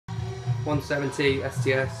170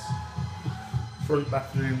 STS, front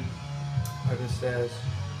bathroom, over the stairs,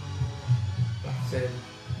 that's in,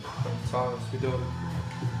 tiles to be done.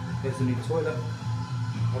 There's the new toilet,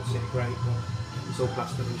 obviously great, but it's all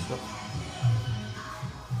plastered and stuff.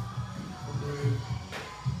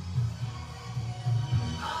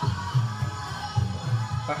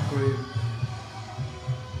 Back room.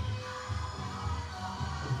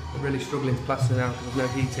 I'm really struggling to plaster now because there's no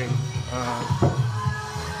heating.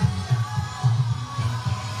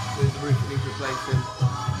 There's the roof that needs replacing.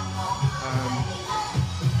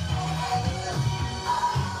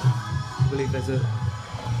 I believe there's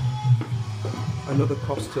another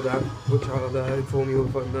cost to that, which I'll inform you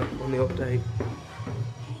of on the update.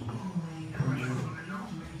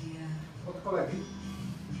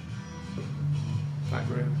 Back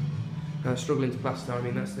room. Struggling to plaster. I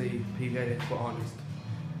mean, that's the PVA they put on.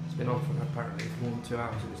 It's been on for apparently more than 2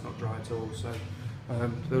 hours and it's not dry at all. So the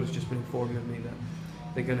builder's just been informing me that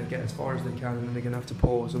they're going to get as far as they can and then they're going to have to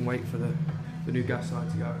pause and wait for the new gas line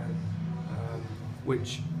to go ahead.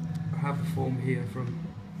 Which I have the form here from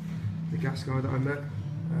the gas guy that I met,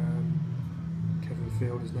 Kevin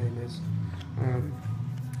Field his name is.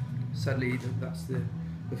 Sadly that's the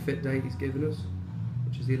fit date he's given us,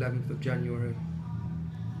 which is the 11th of January.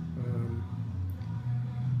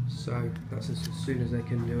 So that's as soon as they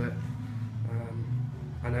can do it.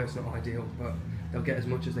 I know it's not ideal, but they'll get as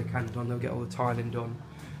much as they can done. They'll get all the tiling done,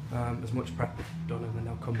 as much prep done, and then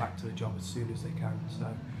they'll come back to the job as soon as they can. So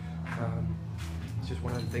it's just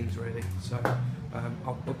one of the things really. So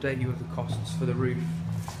I'll update you with the costs for the roof,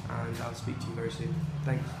 and I'll speak to you very soon.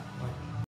 Thanks.